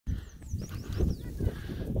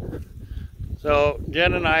So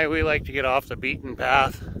Jen and I, we like to get off the beaten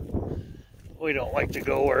path. We don't like to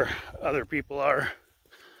go where other people are.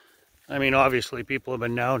 I mean, obviously people have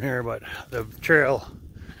been down here, but the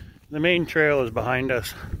main trail is behind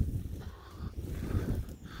us.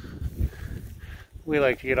 We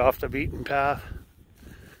like to get off the beaten path,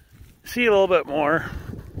 see a little bit more,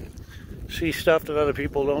 see stuff that other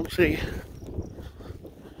people don't see.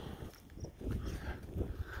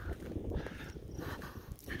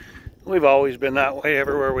 We've always been that way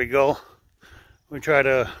everywhere we go. We try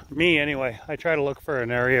to, me anyway, I try to look for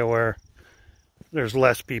an area where there's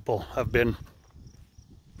less people. I've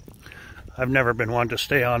never been one to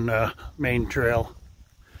stay on the main trail,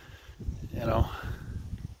 you know.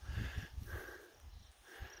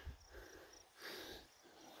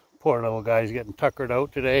 Poor little guy's getting tuckered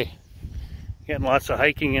out today. Getting lots of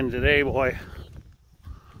hiking in today, boy.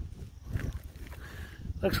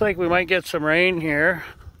 Looks like we might get some rain here.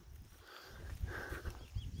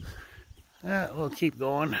 Yeah, we'll keep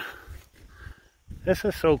going. This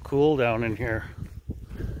is so cool down in here.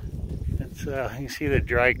 It's you can see the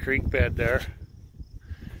dry creek bed there.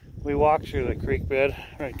 We walked through the creek bed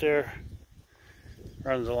right there.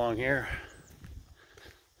 Runs along here.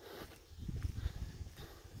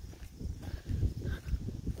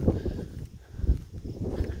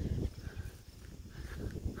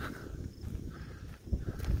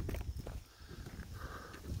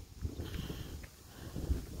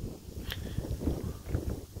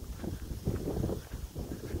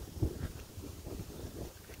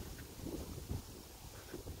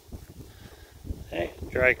 Hey,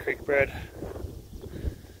 dry creek bed.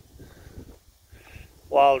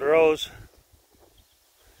 Wild rose.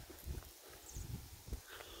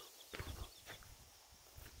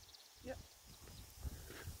 Yep.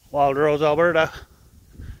 Wild rose, Alberta.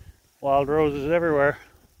 Wild roses everywhere.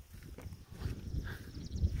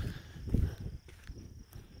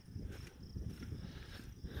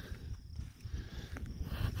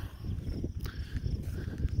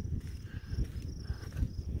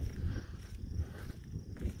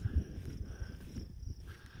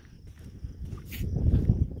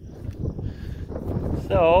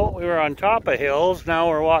 So we were on top of hills, now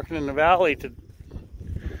we're walking in the valley to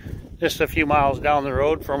just a few miles down the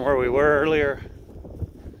road from where we were earlier.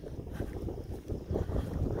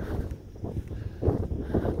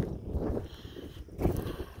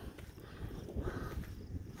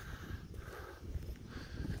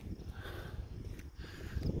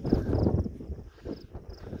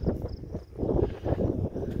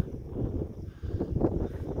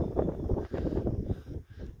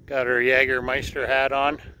 Got her Jägermeister hat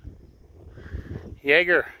on.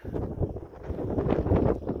 Jaeger.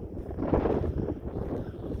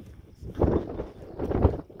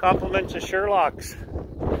 Compliments of Sherlock's.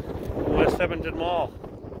 West Edmonton Mall.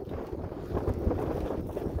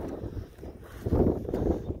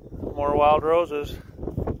 More wild roses.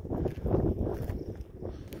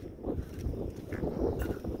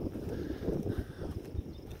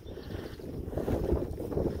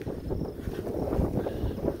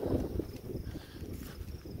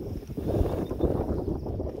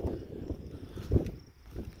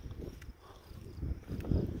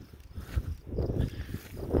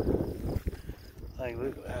 Like,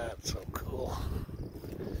 look at that, it's so cool.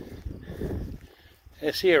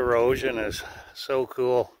 I see erosion is so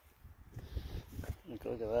cool. Look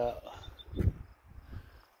at that.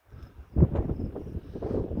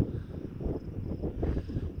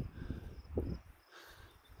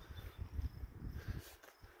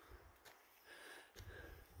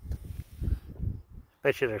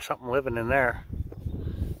 Bet you there's something living in there.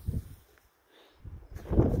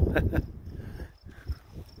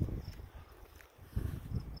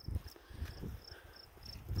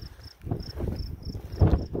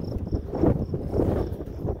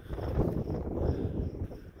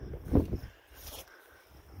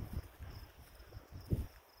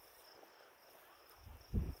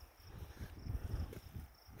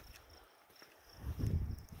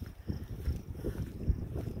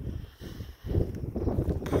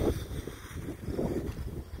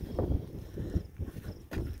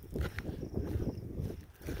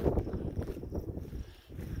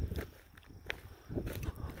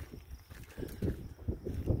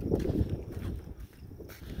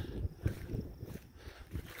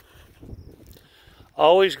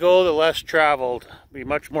 Always go the less traveled, be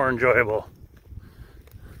much more enjoyable.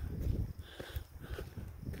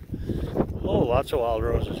 Oh, lots of wild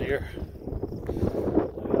roses here.